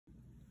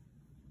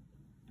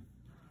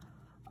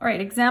All right,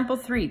 example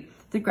 3.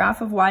 The graph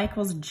of y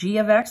equals g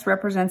of x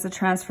represents a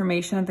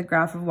transformation of the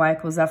graph of y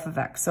equals f of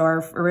x. So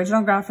our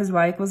original graph is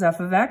y equals f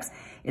of x.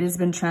 It has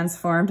been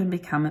transformed and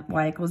become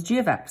y equals g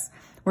of x.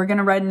 We're going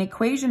to write an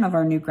equation of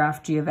our new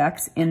graph g of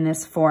x in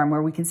this form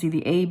where we can see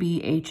the a,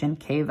 b, h, and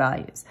k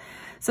values.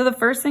 So the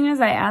first thing is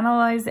I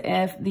analyze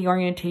the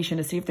orientation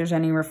to see if there's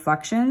any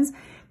reflections.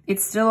 It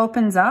still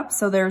opens up,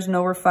 so there's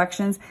no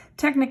reflections.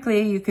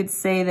 Technically, you could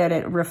say that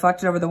it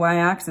reflected over the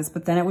y-axis,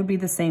 but then it would be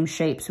the same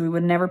shape. So we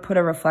would never put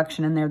a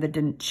reflection in there that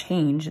didn't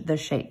change the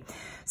shape.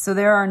 So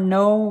there are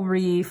no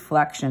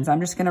reflections.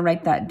 I'm just gonna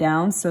write that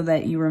down so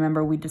that you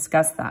remember we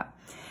discussed that.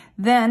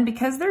 Then,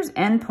 because there's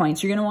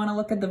endpoints, you're gonna wanna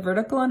look at the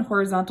vertical and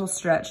horizontal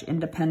stretch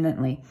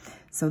independently.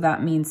 So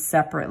that means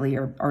separately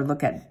or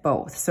look at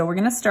both. So we're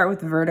gonna start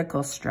with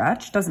vertical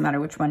stretch. Doesn't matter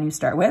which one you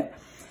start with.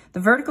 The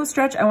vertical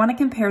stretch, I want to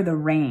compare the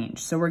range.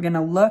 So we're going to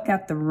look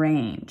at the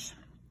range.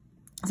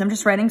 So I'm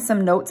just writing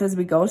some notes as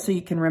we go so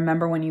you can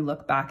remember when you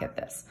look back at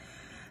this.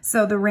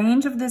 So the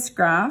range of this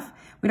graph,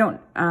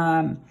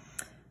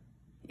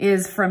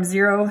 is from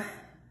 0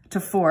 to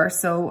 4.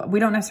 So we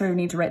don't necessarily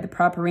need to write the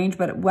proper range,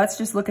 but let's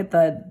just look at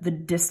the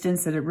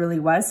distance that it really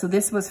was. So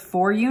this was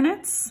 4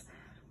 units.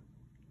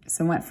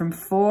 So it went from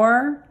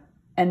 4,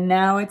 and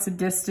now it's a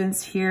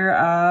distance here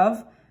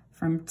of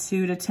from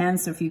 2 to 10.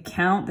 So if you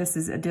count, this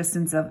is a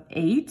distance of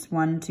 8.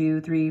 1,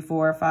 2, 3,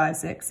 4, 5,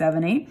 6,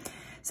 7, 8.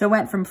 So it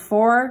went from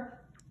 4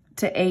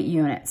 to 8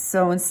 units.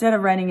 So instead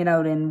of writing it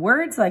out in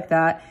words like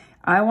that,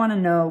 I want to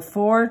know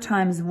 4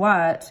 times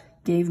what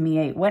gave me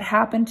 8. What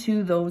happened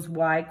to those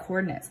y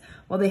coordinates?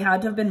 Well, they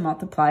had to have been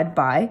multiplied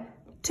by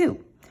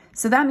 2.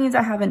 So that means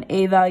I have an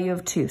a value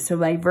of 2. So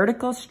my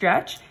vertical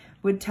stretch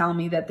would tell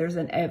me that there's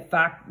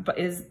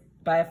is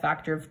by a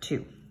factor of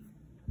 2.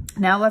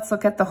 Now let's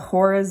look at the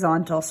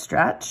horizontal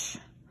stretch.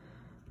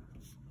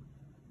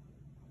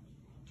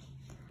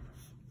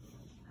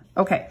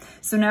 Okay,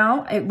 so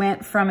now it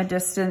went from a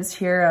distance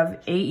here of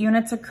 8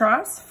 units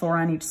across, 4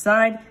 on each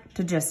side,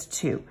 to just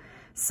 2.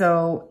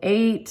 So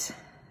 8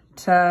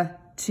 to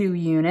 2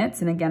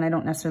 units, and again, I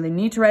don't necessarily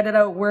need to write it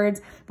out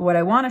words, but what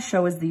I want to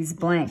show is these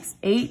blanks.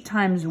 8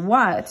 times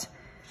what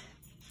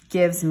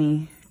gives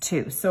me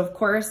 2. So of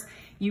course,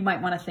 you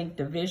might want to think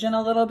division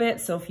a little bit.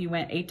 So if you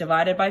went 8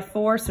 divided by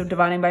 4, so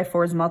dividing by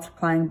 4 is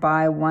multiplying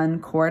by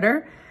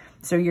 1/4.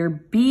 So your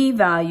b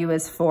value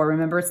is 4.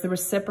 Remember, it's the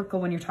reciprocal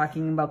when you're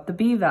talking about the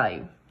b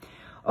value.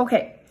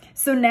 Okay,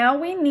 so now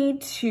we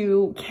need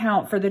to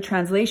count for the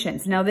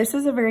translations. Now this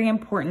is a very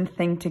important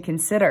thing to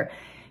consider.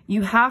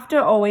 You have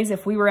to always,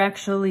 if we were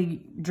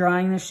actually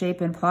drawing the shape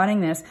and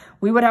plotting this,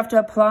 we would have to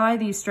apply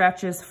these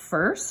stretches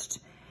first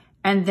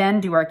and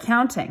then do our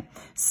counting.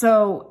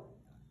 So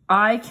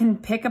I can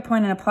pick a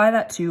point and apply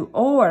that to,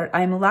 or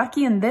I'm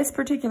lucky in this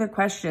particular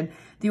question,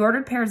 the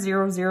ordered pair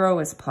 0, 0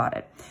 is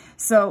plotted.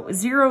 So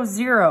 0,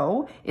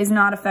 0 is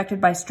not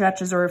affected by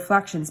stretches or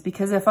reflections,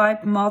 because if I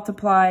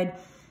multiplied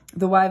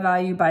the y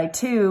value by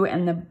 2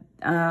 and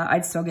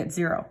I'd still get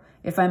 0.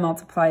 If I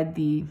multiplied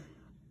the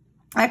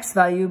x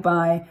value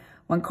by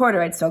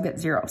 1/4, I'd still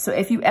get 0. So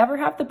if you ever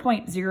have the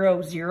point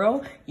 0,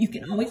 0, you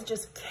can always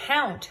just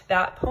count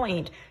that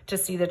point to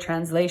see the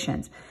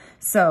translations.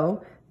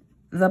 So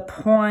the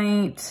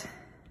point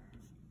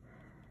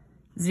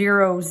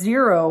 0,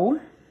 0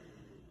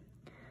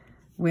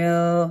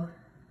 will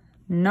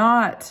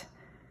not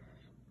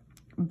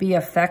be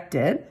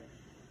affected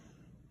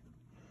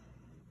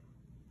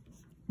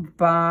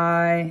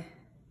by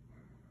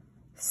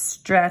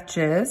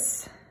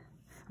stretches.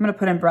 I'm going to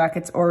put in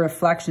brackets or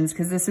reflections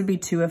because this would be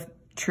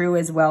true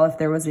as well if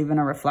there was even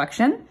a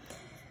reflection.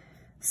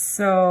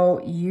 So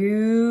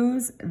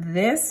use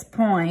this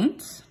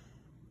point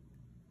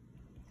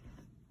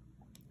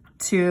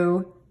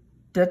to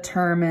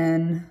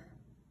determine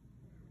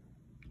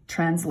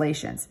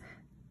translations.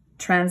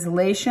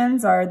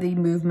 Translations are the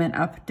movement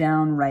up,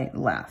 down, right,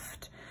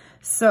 left.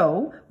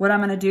 So what I'm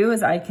going to do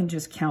is I can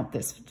just count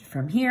this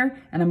from here,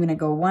 and I'm going to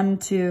go 1,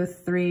 2,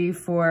 3,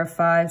 4,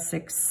 5,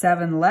 6,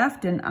 7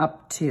 left and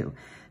up 2.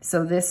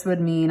 So this would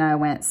mean I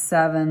went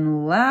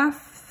 7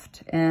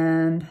 left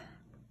and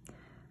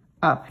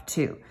up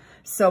 2.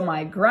 So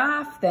my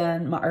graph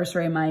then,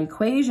 my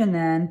equation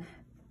then,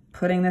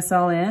 putting this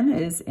all in,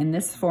 is in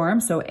this form.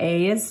 So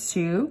A is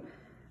 2,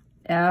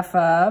 f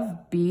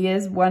of B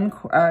is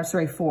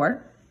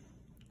 4.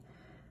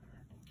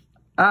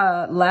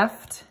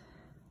 Left,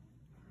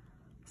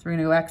 so we're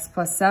gonna go x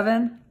plus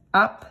 7,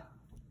 up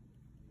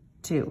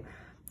 2.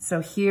 So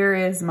here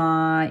is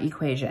my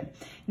equation.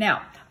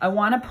 Now, I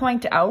wanna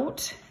point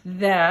out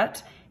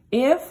that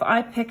if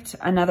I picked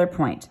another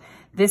point,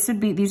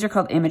 these are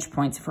called image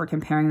points if we're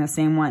comparing the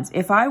same ones.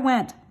 If I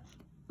went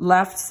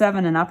left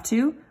 7 and up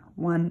 2,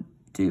 1,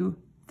 2,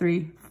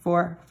 3,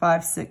 4,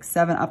 5, 6,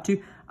 7, up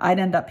 2, I'd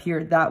end up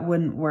here. That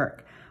wouldn't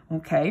work,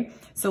 okay?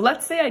 So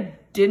let's say I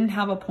didn't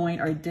have a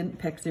point or I didn't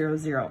pick 0,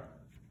 0.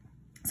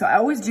 So I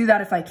always do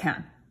that if I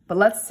can. But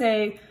let's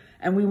say,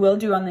 and we will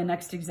do on the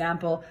next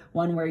example,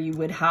 one where you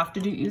would have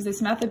to use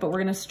this method, but we're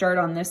gonna start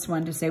on this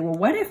one to say, well,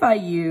 what if I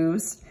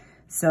used,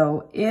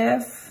 so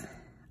if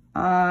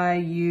I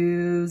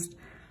used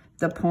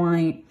the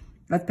point,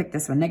 let's pick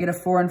this one,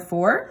 -4 and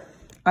 4.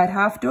 I'd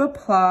have to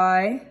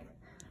apply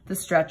the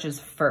stretches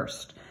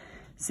first.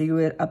 So you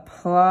would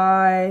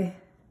apply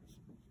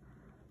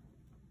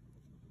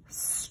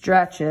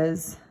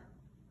stretches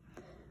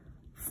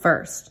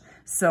first.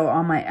 So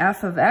on my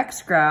f of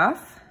x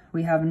graph,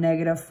 we have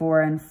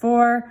 -4 and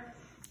 4.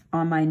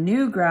 On my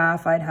new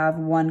graph, I'd have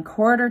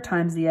 1/4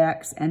 times the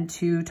x and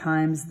 2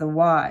 times the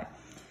y.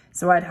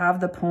 So I'd have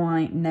the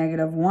point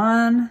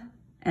 -1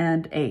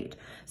 and 8.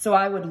 So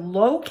I would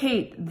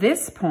locate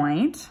this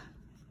point.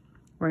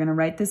 We're going to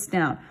write this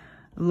down.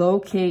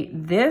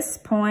 Locate this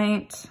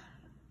point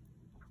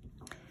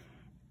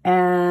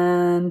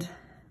and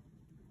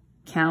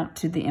count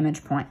to the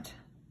image point.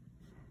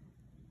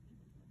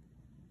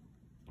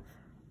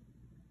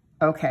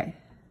 Okay.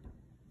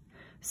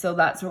 So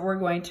that's what we're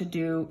going to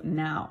do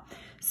now.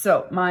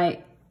 So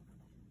my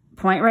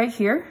point right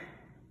here,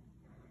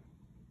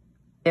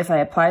 if I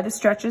apply the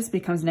stretches,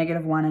 becomes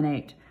 -1 and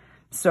 8.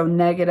 So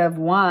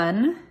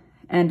 -1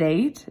 and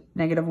 8,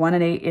 -1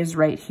 and 8 is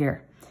right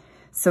here.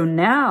 So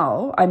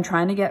now I'm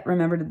trying to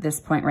remember to this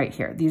point right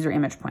here. These are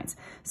image points.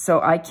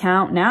 So I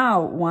count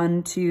now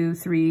 1, 2,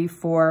 3,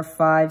 4,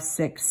 5,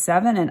 6,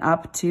 7 and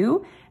up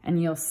 2.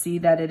 And you'll see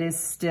that it is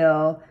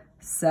still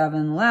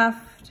 7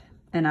 left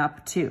and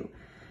up 2.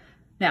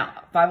 Now,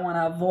 if I want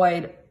to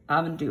avoid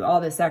having to do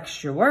all this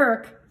extra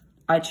work,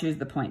 I choose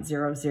the point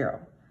 0,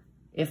 0.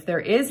 If there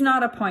is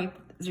not a point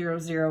 0,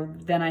 0,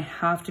 then I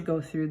have to go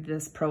through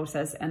this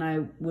process, and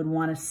I would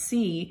want to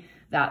see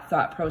that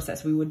thought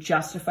process. We would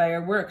justify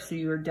our work, so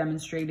you're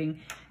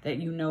demonstrating that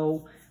you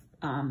know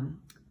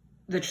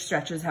the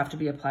stretches have to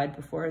be applied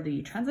before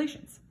the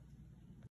translations.